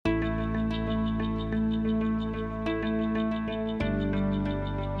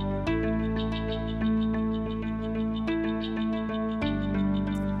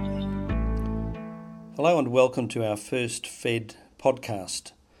Hello and welcome to our first FED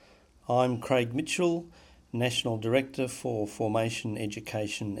podcast. I'm Craig Mitchell, National Director for Formation,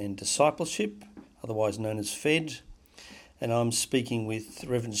 Education and Discipleship, otherwise known as FED, and I'm speaking with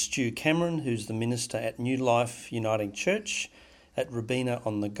Rev Stu Cameron, who's the Minister at Newlife Uniting Church at Robina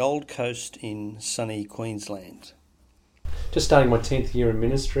on the Gold Coast in sunny Queensland. Just starting my 10th year in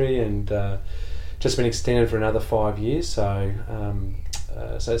ministry and just been extended for another 5 years, so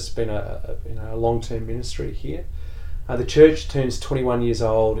it's been a long-term ministry here. The church turns 21 years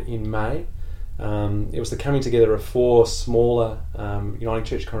old in May. It was the coming together of four smaller Uniting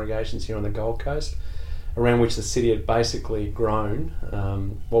Church congregations here on the Gold Coast, around which the city had basically grown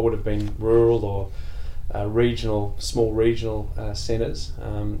what would have been rural or small regional centres.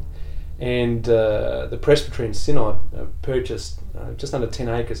 And the Presbyterian Synod purchased just under 10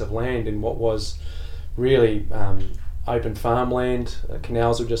 acres of land in what was really open farmland.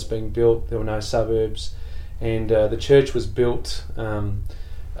 Canals were just being built, there were no suburbs, and the church was built, and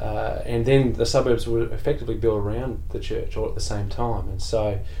then the suburbs were effectively built around the church all at the same time. And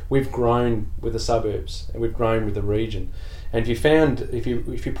so we've grown with the suburbs and we've grown with the region. And if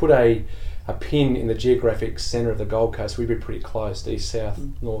you put a pin in the geographic centre of the Gold Coast, we'd be pretty close, east, south,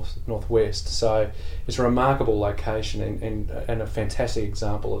 north, northwest. So it's a remarkable location and a fantastic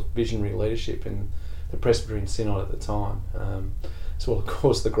example of visionary leadership in the Presbyterian Synod at the time, as well, of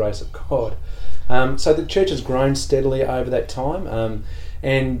course, the grace of God. So the church has grown steadily over that time,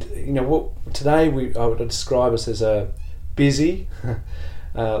 and today I would describe us as a busy,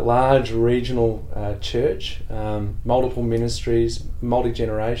 large regional church, multiple ministries,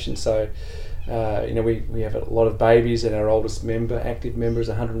 multi-generation. So we have a lot of babies, and our oldest active member is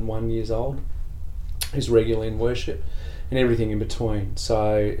 101 years old, who's regularly in worship, and everything in between.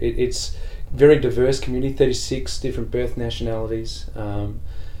 So it's very diverse community, 36 different birth nationalities,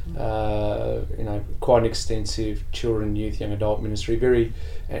 quite an extensive children, youth, young adult ministry, very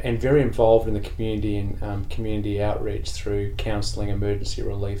involved in the community and community outreach through counselling, emergency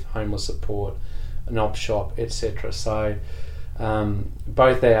relief, homeless support, an op shop, etc. So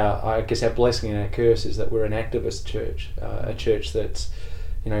both our blessing and our curse is that we're an activist church, a church that's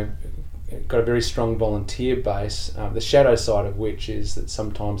got a very strong volunteer base, the shadow side of which is that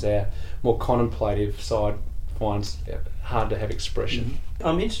sometimes our more contemplative side finds it hard to have expression. Mm-hmm.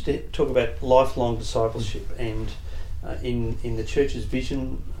 I'm interested to talk about lifelong discipleship and in the church's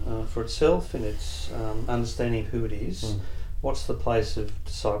vision for itself and its understanding of who it is. What's the place of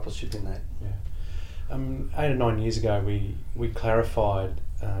discipleship in that? Yeah. 8 or 9 years ago we clarified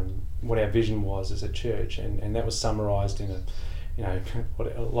what our vision was as a church, and that was summarised in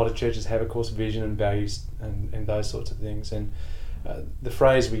what a lot of churches have, of course, vision and values and those sorts of things. And the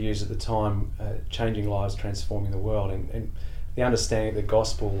phrase we used at the time, changing lives, transforming the world, and the understanding that the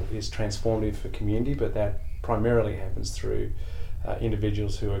gospel is transformative for community, but that primarily happens through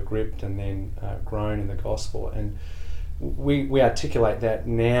individuals who are gripped and then grown in the gospel. And we articulate that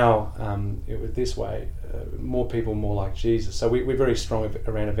now this way, more people, more like Jesus. So we're very strong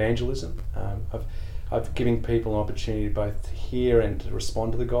around evangelism, of giving people an opportunity both to hear and to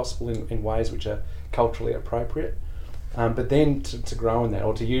respond to the gospel in ways which are culturally appropriate. But then to grow in that,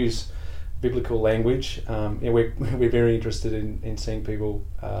 or to use biblical language, we're very interested in seeing people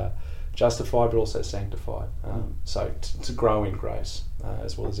justified but also sanctified. So to grow in grace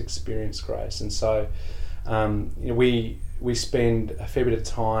as well as experience grace. And so we spend a fair bit of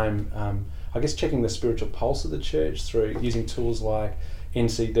time, checking the spiritual pulse of the church through using tools like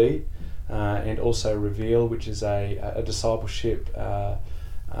NCD and also Reveal, which is a discipleship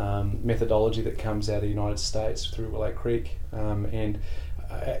methodology that comes out of the United States through Willow Creek, and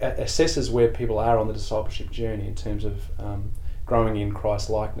assesses where people are on the discipleship journey in terms of growing in Christ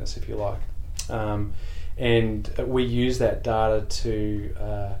likeness, if you like. And we use that data to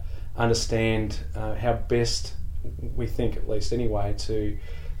understand how best we think, at least anyway, to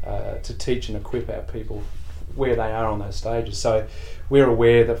teach and equip our people where they are on those stages. So we're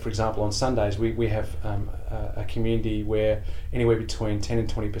aware that, for example, on Sundays we have a community where anywhere between 10 and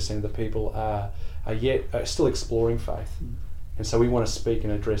 20% of the people are still exploring faith. And so we want to speak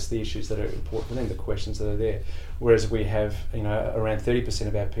and address the issues that are important for them, the questions that are there. Whereas we have around 30%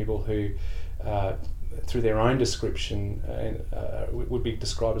 of our people who through their own description would be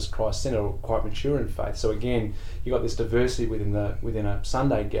described as Christ-centered or quite mature in faith. So again, you've got this diversity within a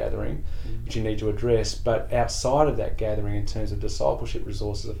Sunday gathering, which you need to address. But outside of that gathering, in terms of discipleship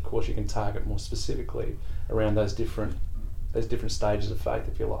resources, of course, you can target more specifically around those different stages of faith,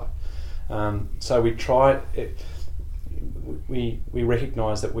 if you like. So we try. We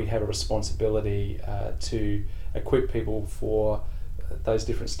recognise that we have a responsibility to equip people for those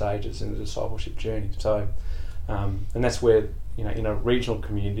different stages in the discipleship journey. So, and that's where, in a regional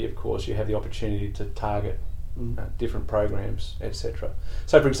community, of course, you have the opportunity to target different programs, etc.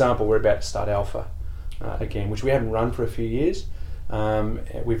 So, for example, we're about to start Alpha again, which we haven't run for a few years.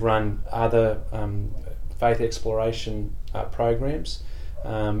 We've run other faith exploration programs,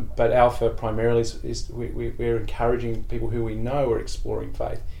 but Alpha primarily we're encouraging people who we know are exploring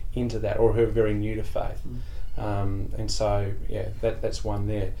faith into that, or who are very new to faith. And so, that's one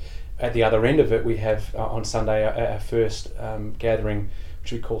there. At the other end of it, we have on Sunday our first gathering,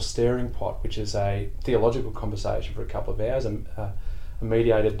 which we call Stirring Pot, which is a theological conversation for a couple of hours, a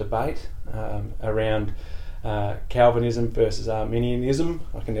mediated debate around Calvinism versus Arminianism.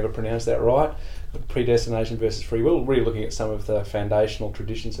 I can never pronounce that right. Predestination versus free will. Really looking at some of the foundational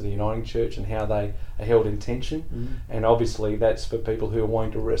traditions of the Uniting Church and how they are held in tension. And obviously that's for people who are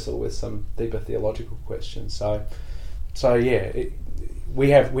wanting to wrestle with some deeper theological questions. So we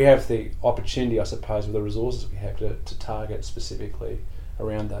have the opportunity, I suppose, with the resources we have to target specifically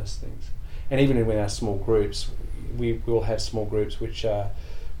around those things. And even in our small groups, we will have small groups which are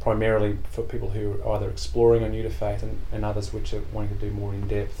primarily for people who are either exploring or new to faith, and others which are wanting to do more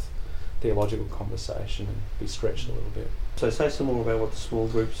in-depth theological conversation and be stretched a little bit. So say some more about what the small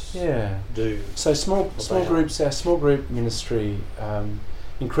groups do. So small groups, our small group ministry,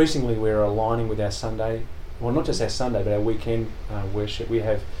 increasingly we're aligning with our Sunday, well, not just our Sunday, but our weekend worship. We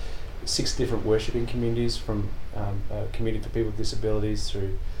have 6 different worshipping communities, from a community for people with disabilities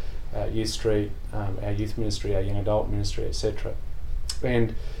through Youth Street, our youth ministry, our young adult ministry, etc.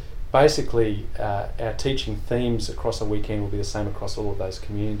 And basically our teaching themes across a weekend will be the same across all of those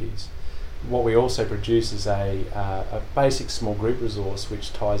communities. What we also produce is a basic small group resource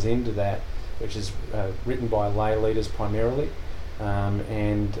which ties into that, which is written by lay leaders primarily,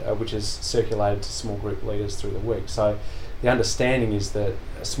 and which is circulated to small group leaders through the week. So the understanding is that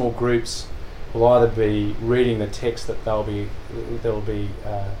small groups will either be reading the text that there'll be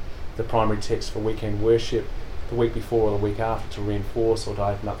the primary text for weekend worship the week before or the week after to reinforce or to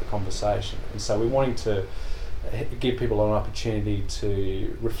open up the conversation. And so we're wanting to give people an opportunity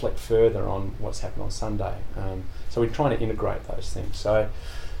to reflect further on what's happened on Sunday. So we're trying to integrate those things. So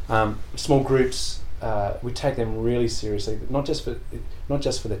small groups, we take them really seriously, not just for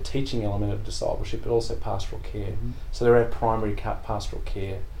the teaching element of discipleship, but also pastoral care. So they're our primary pastoral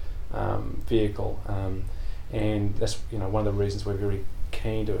care vehicle, and that's one of the reasons we're very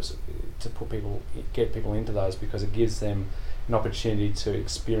keen to get people into those, because it gives them an opportunity to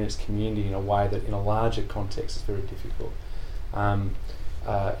experience community in a way that in a larger context is very difficult.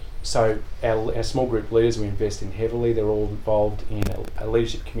 So our small group leaders we invest in heavily. They're all involved in a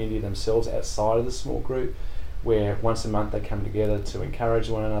leadership community themselves outside of the small group, where once a month they come together to encourage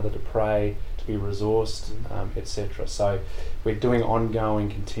one another, to pray, to be resourced, etc. So we're doing ongoing,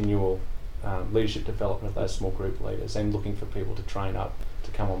 continual leadership development of those small group leaders, and looking for people to train up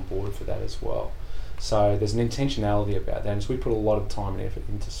to come on board for that as well. So there's an intentionality about that, and so we put a lot of time and effort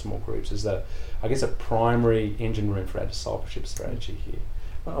into small groups as a primary engine room for our discipleship strategy here.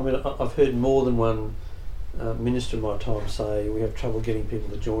 I mean, I've heard more than one minister in my time say we have trouble getting people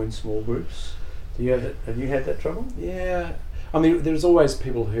to join small groups. Do you have that? Have you had that trouble? Yeah, I mean, there's always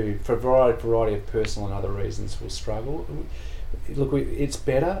people who, for a variety of personal and other reasons, will struggle. Look, it's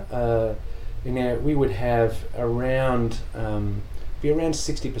better. We would have around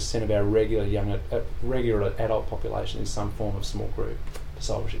 60% of our regular adult population in some form of small group,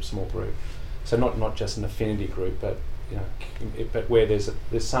 discipleship small group. So not just an affinity group, but but where there's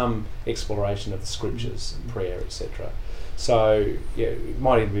some exploration of the scriptures, prayer, etc. So it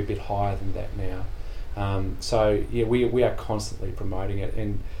might even be a bit higher than that now. We are constantly promoting it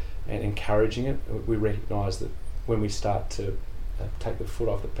and encouraging it. We recognise that when we start to take the foot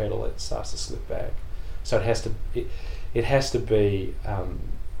off the pedal, it starts to slip back. So it has to be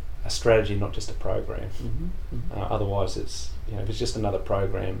a strategy, not just a program. Otherwise, it's if it's just another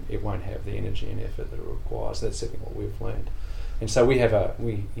program, it won't have the energy and effort that it requires. That's certainly what we've learned. And so we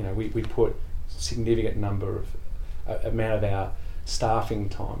put significant amount of our staffing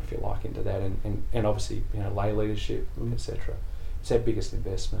time, if you like, into that, and obviously lay leadership, etc. It's our biggest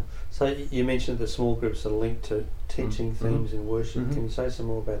investment. So you mentioned the small groups are linked to teaching themes in worship. Can you say some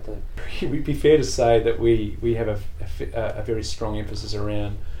more about that? It would be fair to say that we have a very strong emphasis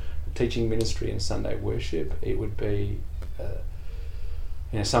around teaching ministry and Sunday worship. It would be,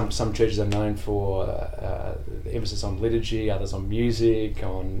 some churches are known for the emphasis on liturgy, others on music,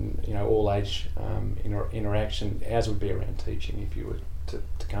 on all age interaction. Ours would be around teaching if you were to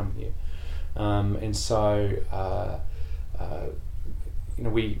come here, and so.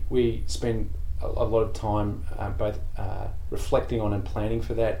 We spend a lot of time both reflecting on and planning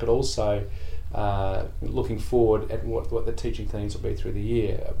for that, but also looking forward at what the teaching themes will be through the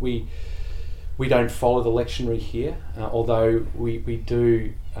year. We don't follow the lectionary here, although we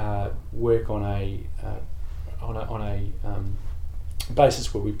do work on a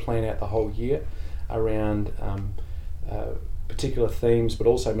basis where we plan out the whole year around particular themes, but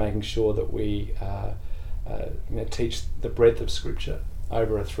also making sure that we teach the breadth of Scripture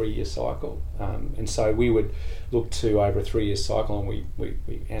over a 3-year cycle. And so we would look to, over a 3-year cycle, and we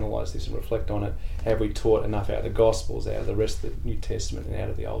analyse this and reflect on it, have we taught enough out of the Gospels, out of the rest of the New Testament and out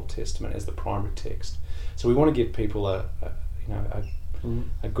of the Old Testament as the primary text. So we want to give people a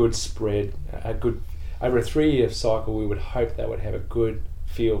good spread, over a 3-year cycle. We would hope they would have a good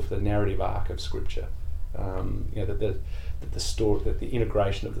feel for the narrative arc of Scripture, the story, the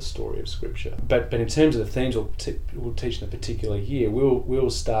integration of the story of Scripture. But in terms of the themes we'll teach in a particular year, we'll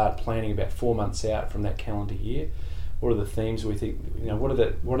start planning about 4 months out from that calendar year. What are the themes we think? What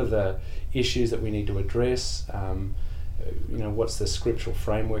are the issues that we need to address? What's the scriptural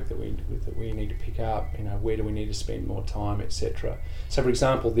framework that we need to pick up? Where do we need to spend more time, etc. So, for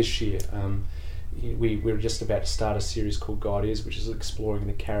example, this year we're just about to start a series called God Is, which is exploring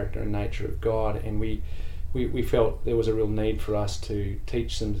the character and nature of God, and we felt there was a real need for us to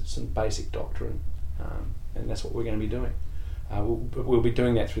teach some basic doctrine, and that's what we're going to be doing. We'll be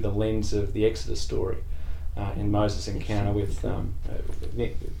doing that through the lens of the Exodus story and Moses' encounter with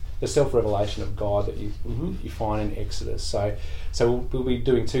the self-revelation of God that you find in Exodus. So we'll be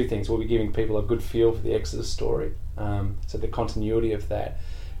doing two things. We'll be giving people a good feel for the Exodus story, so the continuity of that,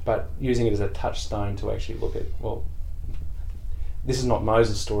 but using it as a touchstone to actually look at, well, this is not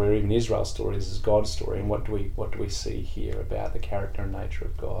Moses' story or even Israel's story. This is God's story, and what do we see here about the character and nature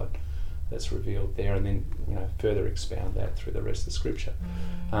of God that's revealed there, and then further expound that through the rest of the Scripture.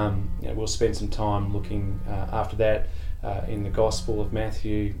 We'll spend some time looking after that in the Gospel of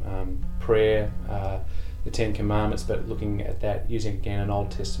Matthew, prayer, the Ten Commandments, but looking at that using again an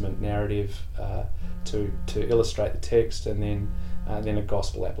Old Testament narrative to illustrate the text, and then a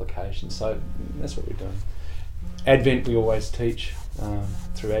gospel application. So that's what we're doing. Advent we always teach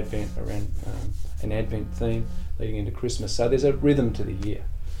through Advent around an Advent theme leading into Christmas. So there's a rhythm to the year.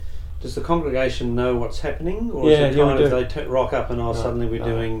 Does the congregation know what's happening, or is it kind of they rock up and suddenly we're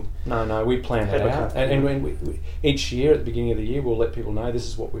doing? No, we plan that out, and when we each year at the beginning of the year we'll let people know this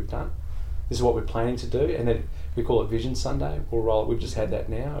is what we've done, this is what we're planning to do, and then we call it Vision Sunday. We'll roll it. We've just had that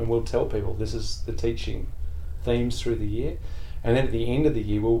now, and we'll tell people this is the teaching themes through the year. And then at the end of the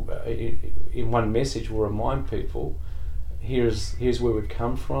year, we'll, in one message, we'll remind people, here's where we've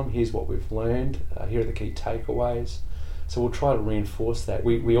come from, here's what we've learned, here are the key takeaways. So we'll try to reinforce that.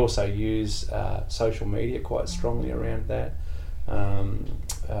 We also use social media quite strongly around that,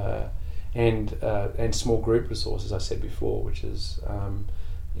 and small group resources, I said before, which is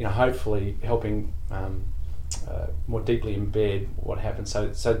hopefully helping more deeply embed what happens.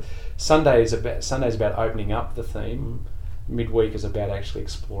 So Sunday is about opening up the theme. Midweek is about actually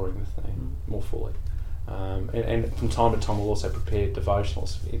exploring the theme more fully. And from time to time we'll also prepare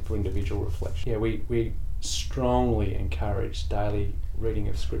devotionals for individual reflection. Yeah, we strongly encourage daily reading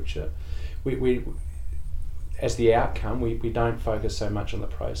of Scripture. We as the outcome, we don't focus so much on the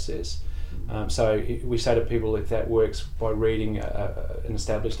process. So we say to people, if that works by reading an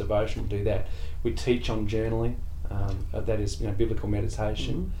established devotion, do that. We teach on journaling, that is biblical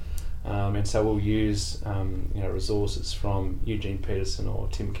meditation. And so we'll use resources from Eugene Peterson or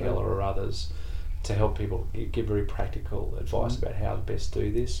Tim Keller or others to help people give very practical advice about how to best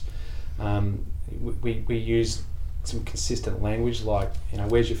do this. We use some consistent language like,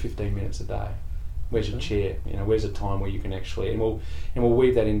 where's your 15 minutes a day? Where's your chair? Where's a time where you can actually, and we'll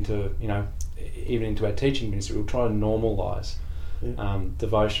weave that into, even into our teaching ministry. We'll try to normalise a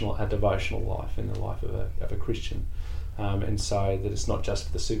devotional life in the life of a Christian. And so that it's not just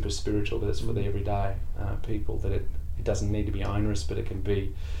for the super spiritual, but it's for the everyday people, that it doesn't need to be onerous, but it can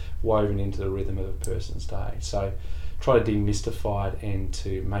be woven into the rhythm of a person's day. So try to demystify it and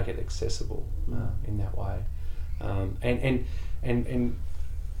to make it accessible in that way. And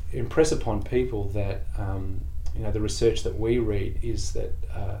impress upon people that the research that we read is that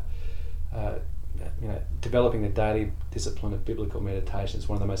developing the daily discipline of biblical meditation is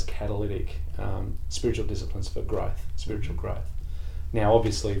one of the most catalytic spiritual disciplines for spiritual growth. Now,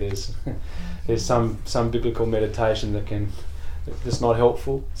 obviously, there's some biblical meditation that's not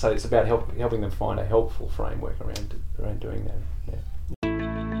helpful. So it's about helping them find a helpful framework around doing that. Yeah.